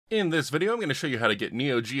In this video, I'm going to show you how to get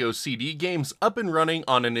Neo Geo CD games up and running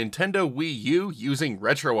on a Nintendo Wii U using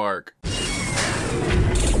Retroarch.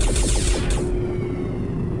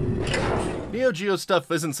 Neo Geo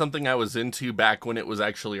stuff isn't something I was into back when it was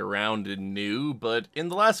actually around and new, but in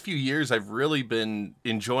the last few years I've really been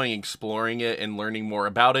enjoying exploring it and learning more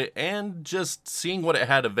about it and just seeing what it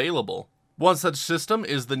had available. One such system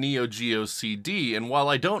is the Neo Geo CD, and while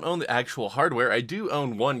I don't own the actual hardware, I do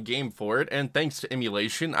own one game for it, and thanks to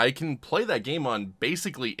emulation, I can play that game on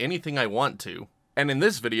basically anything I want to. And in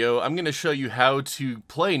this video, I'm going to show you how to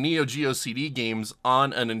play Neo Geo CD games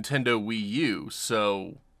on a Nintendo Wii U,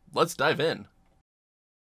 so let's dive in.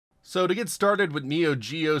 So to get started with Neo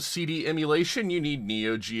Geo CD emulation, you need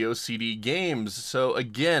Neo Geo CD Games. So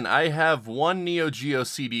again, I have one Neo Geo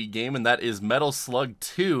CD game, and that is Metal Slug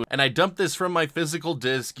 2, and I dumped this from my physical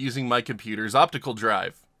disc using my computer's optical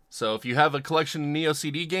drive. So if you have a collection of Neo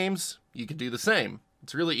CD games, you can do the same.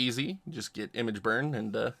 It's really easy. You just get image burn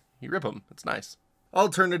and you rip them. It's nice.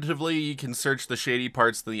 Alternatively, you can search the shady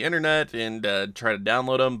parts of the internet and try to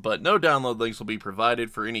download them, but no download links will be provided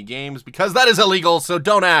for any games because that is illegal, so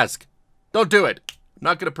don't ask. Don't do it. I'm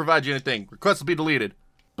not going to provide you anything. Requests will be deleted.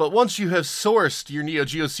 But once you have sourced your Neo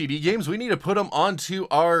Geo CD games, we need to put them onto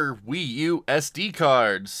our Wii U SD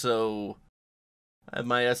card. So I have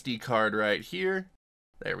my SD card right here.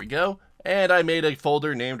 There we go. And I made a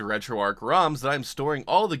folder named Retroarch ROMs that I'm storing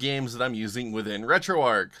all the games that I'm using within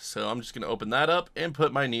Retroarch. So I'm just going to open that up and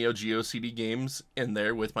put my Neo Geo CD games in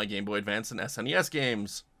there with my Game Boy Advance and SNES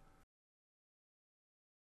games.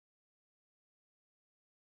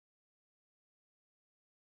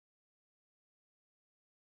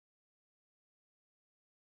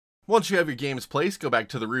 Once you have your games placed, go back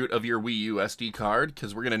to the root of your Wii U SD card,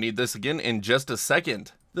 because we're going to need this again in just a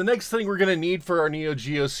second. The next thing we're going to need for our Neo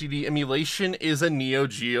Geo CD emulation is a Neo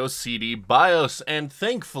Geo CD BIOS, and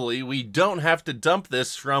thankfully we don't have to dump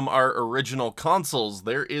this from our original consoles.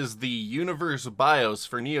 There is the Universe BIOS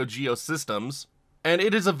for Neo Geo systems, and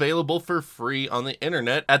it is available for free on the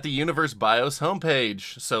internet at the Universe BIOS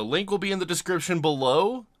homepage. So link will be in the description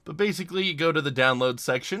below, but basically you go to the download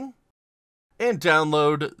section and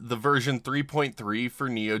download the version 3.3 for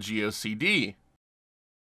Neo Geo CD.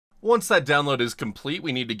 Once that download is complete,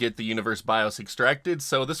 we need to get the Universe BIOS extracted.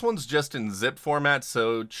 So this one's just in zip format,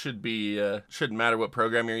 so it shouldn't matter what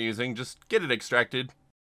program you're using, just get it extracted.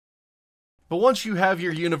 But once you have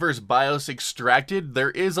your Universe BIOS extracted,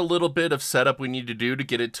 there is a little bit of setup we need to do to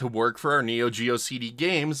get it to work for our Neo Geo CD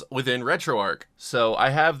games within Retroarch. So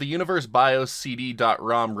I have the Universe BIOS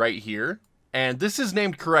CD.ROM right here. And this is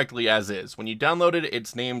named correctly as is. When you download it,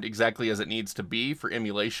 it's named exactly as it needs to be for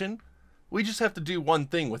emulation. We just have to do one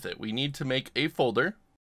thing with it. We need to make a folder.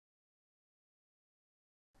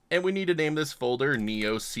 And we need to name this folder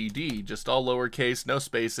Neo CD. Just all lowercase, no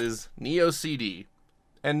spaces, Neo CD.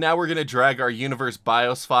 And now we're going to drag our Universe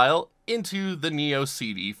BIOS file into the Neo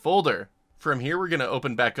CD folder. From here, we're going to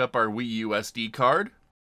open back up our Wii U SD card.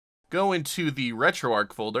 Go into the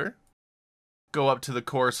Retroarch folder. Go up to the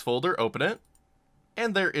Course folder, open it,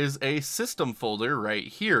 and there is a System folder right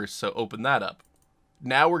here, so open that up.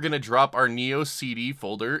 Now we're going to drop our Neo CD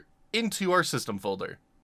folder into our System folder.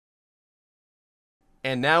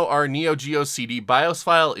 And now our Neo Geo CD BIOS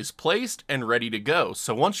file is placed and ready to go.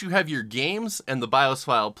 So once you have your games and the BIOS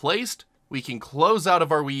file placed, we can close out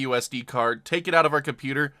of our Wii U SD card, take it out of our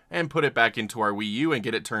computer, and put it back into our Wii U and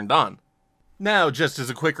get it turned on. Now, just as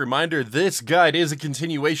a quick reminder, this guide is a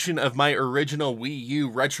continuation of my original Wii U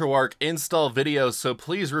Retroarch install video, so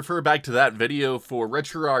please refer back to that video for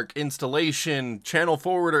Retroarch installation, channel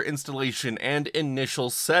forwarder installation, and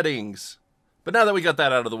initial settings. But now that we got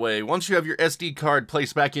that out of the way, once you have your SD card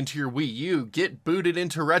placed back into your Wii U, get booted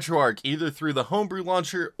into Retroarch either through the Homebrew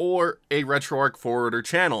launcher or a Retroarch forwarder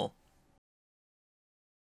channel.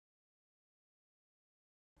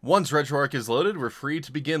 Once Retroarch is loaded, we're free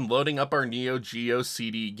to begin loading up our Neo Geo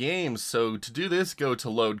CD games. So to do this, go to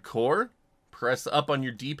Load Core, press up on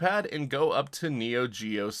your D-pad, and go up to Neo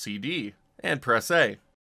Geo CD, and press A.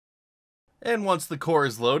 And once the core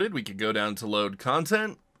is loaded, we can go down to Load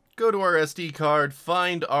Content, go to our SD card,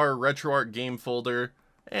 find our Retroarch game folder,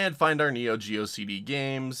 and find our Neo Geo CD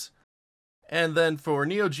games. And then for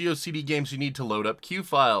Neo Geo CD games, you need to load up Q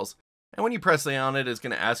files. And when you press A on it, it's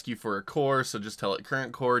going to ask you for a core, so just tell it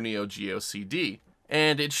current core Neo Geo CD.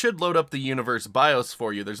 And it should load up the Universe BIOS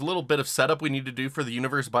for you. There's a little bit of setup we need to do for the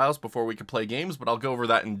Universe BIOS before we can play games, but I'll go over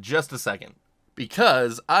that in just a second.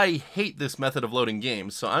 Because I hate this method of loading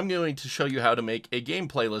games, so I'm going to show you how to make a game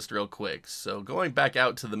playlist real quick. So going back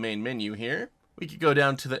out to the main menu here, we could go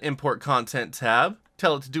down to the Import Content tab,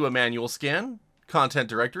 tell it to do a manual scan, Content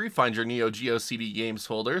directory, find your Neo Geo CD Games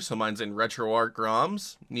folder, so mine's in Retroarch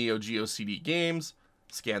ROMs, Neo Geo CD Games,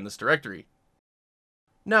 scan this directory.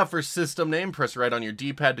 Now for system name, press right on your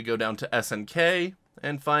D-pad to go down to SNK,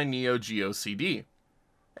 and find Neo Geo CD.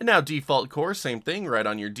 And now default core, same thing, right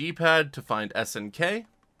on your D-pad to find SNK,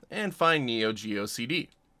 and find Neo Geo CD.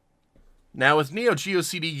 Now with Neo Geo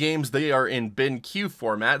CD games, they are in bin queue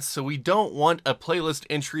format, so we don't want a playlist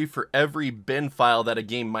entry for every bin file that a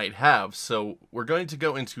game might have. So we're going to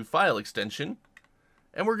go into file extension,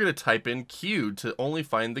 and we're going to type in queue to only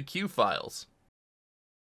find the queue files.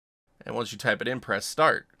 And once you type it in, press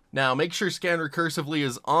start. Now make sure scan recursively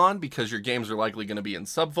is on because your games are likely going to be in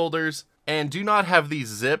subfolders. And do not have these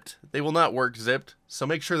zipped. They will not work zipped, so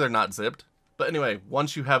make sure they're not zipped. But anyway,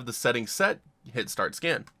 once you have the settings set, hit start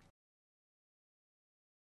scan.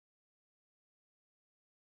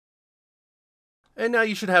 And now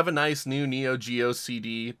you should have a nice new Neo Geo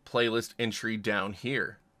CD playlist entry down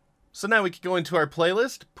here. So now we can go into our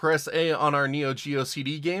playlist, press A on our Neo Geo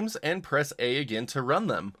CD games, and press A again to run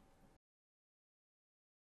them.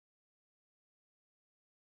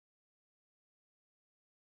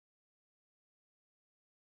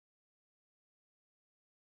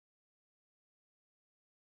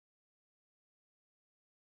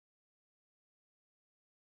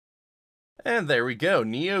 And there we go,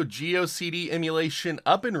 Neo Geo CD emulation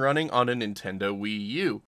up and running on a Nintendo Wii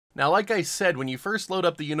U. Now like I said, when you first load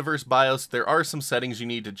up the Universe BIOS, there are some settings you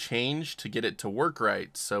need to change to get it to work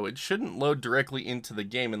right, so it shouldn't load directly into the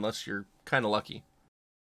game unless you're kinda lucky.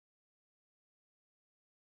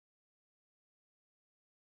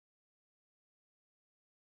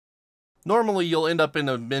 Normally you'll end up in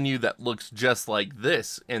a menu that looks just like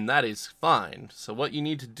this, and that is fine. So what you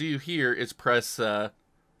need to do here is press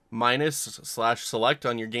 -/select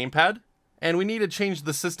on your gamepad, and we need to change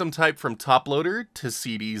the system type from top loader to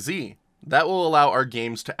CDZ. That will allow our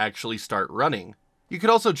games to actually start running. You could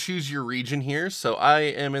also choose your region here, so I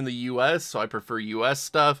am in the US, so I prefer US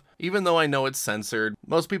stuff, even though I know it's censored.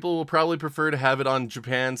 Most people will probably prefer to have it on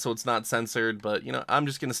Japan so it's not censored, but you know, I'm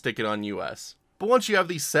just gonna stick it on US. But once you have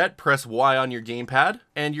these set, press Y on your gamepad,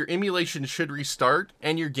 and your emulation should restart,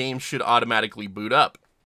 and your game should automatically boot up.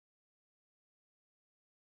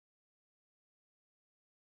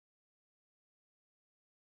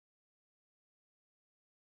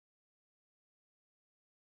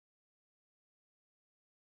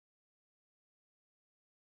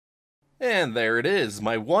 And there it is,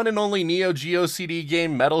 my one and only Neo Geo CD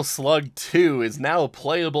game Metal Slug 2 is now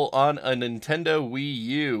playable on a Nintendo Wii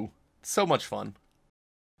U. So much fun.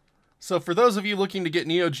 So for those of you looking to get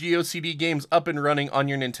Neo Geo CD games up and running on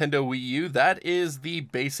your Nintendo Wii U, that is the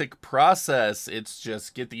basic process. It's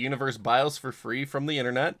just get the Universe BIOS for free from the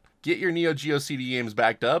internet, get your Neo Geo CD games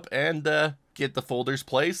backed up, and get the folders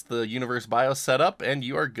placed, the Universe BIOS set up, and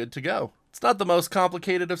you are good to go. It's not the most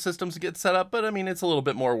complicated of systems to get set up, but I mean, it's a little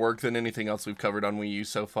bit more work than anything else we've covered on Wii U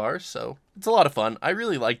so far, so it's a lot of fun. I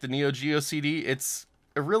really like the Neo Geo CD. It's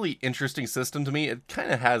a really interesting system to me. It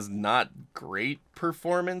kind of has not great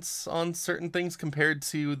performance on certain things compared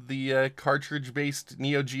to the cartridge-based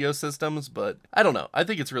Neo Geo systems, but I don't know. I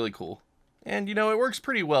think it's really cool. And, you know, it works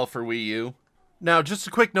pretty well for Wii U. Now, just a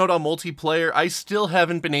quick note on multiplayer, I still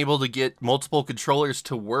haven't been able to get multiple controllers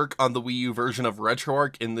to work on the Wii U version of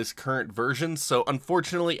Retroarch in this current version, so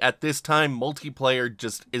unfortunately at this time, multiplayer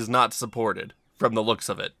just is not supported, from the looks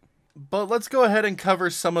of it. But let's go ahead and cover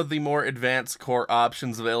some of the more advanced core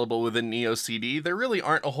options available within Neo CD. There really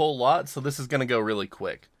aren't a whole lot, so this is going to go really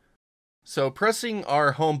quick. So pressing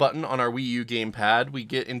our home button on our Wii U gamepad, we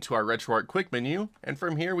get into our Retroarch quick menu, and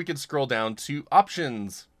from here we can scroll down to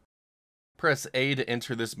options. Press A to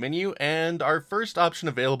enter this menu, and our first option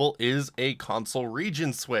available is a console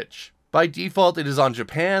region switch. By default, it is on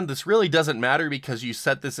Japan. This really doesn't matter because you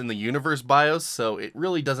set this in the Universe BIOS, so it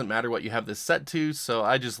really doesn't matter what you have this set to, so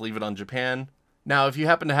I just leave it on Japan. Now, if you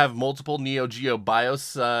happen to have multiple Neo Geo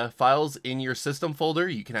BIOS files in your system folder,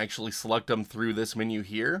 you can actually select them through this menu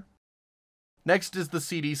here. Next is the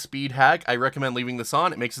CD speed hack. I recommend leaving this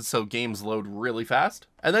on. It makes it so games load really fast.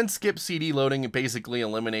 And then skip CD loading. It basically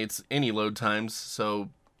eliminates any load times, so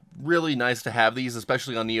really nice to have these,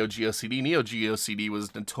 especially on Neo Geo CD. Neo Geo CD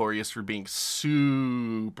was notorious for being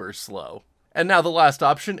super slow. And now the last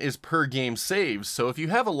option is per game saves. So if you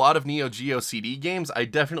have a lot of Neo Geo CD games, I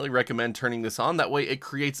definitely recommend turning this on. That way it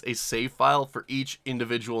creates a save file for each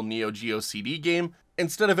individual Neo Geo CD game,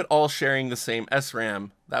 instead of it all sharing the same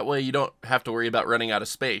SRAM. That way you don't have to worry about running out of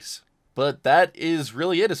space. But that is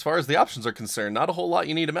really it as far as the options are concerned. Not a whole lot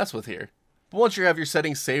you need to mess with here. But once you have your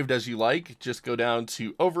settings saved as you like, just go down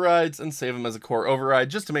to overrides and save them as a core override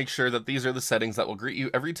just to make sure that these are the settings that will greet you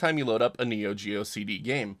every time you load up a Neo Geo CD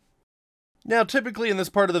game. Now, typically in this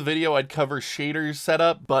part of the video, I'd cover shaders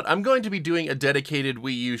setup, but I'm going to be doing a dedicated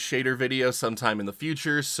Wii U shader video sometime in the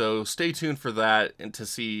future, so stay tuned for that and to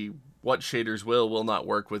see what shaders will not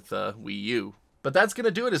work with Wii U. But that's going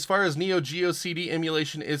to do it as far as Neo Geo CD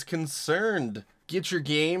emulation is concerned. Get your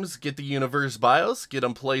games, get the Universe BIOS, get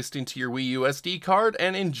them placed into your Wii U SD card,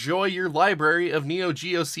 and enjoy your library of Neo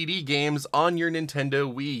Geo CD games on your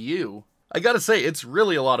Nintendo Wii U. I gotta say, it's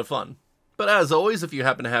really a lot of fun. But as always, if you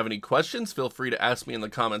happen to have any questions, feel free to ask me in the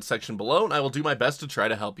comments section below, and I will do my best to try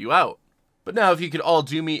to help you out. But now, if you could all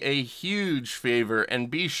do me a huge favor, and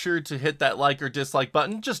be sure to hit that like or dislike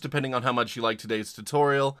button, just depending on how much you like today's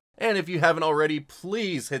tutorial. And if you haven't already,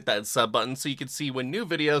 please hit that sub button so you can see when new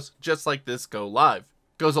videos just like this go live.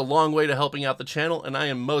 It goes a long way to helping out the channel, and I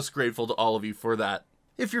am most grateful to all of you for that.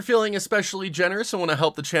 If you're feeling especially generous and want to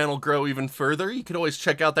help the channel grow even further, you can always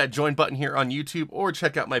check out that join button here on YouTube or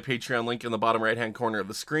check out my Patreon link in the bottom right hand corner of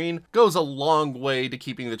the screen. It goes a long way to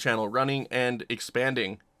keeping the channel running and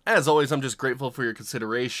expanding. As always, I'm just grateful for your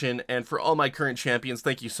consideration, and for all my current champions,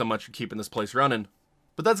 thank you so much for keeping this place running.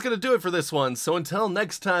 But that's going to do it for this one, so until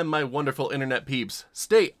next time, my wonderful internet peeps,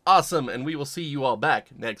 stay awesome, and we will see you all back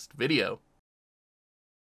next video.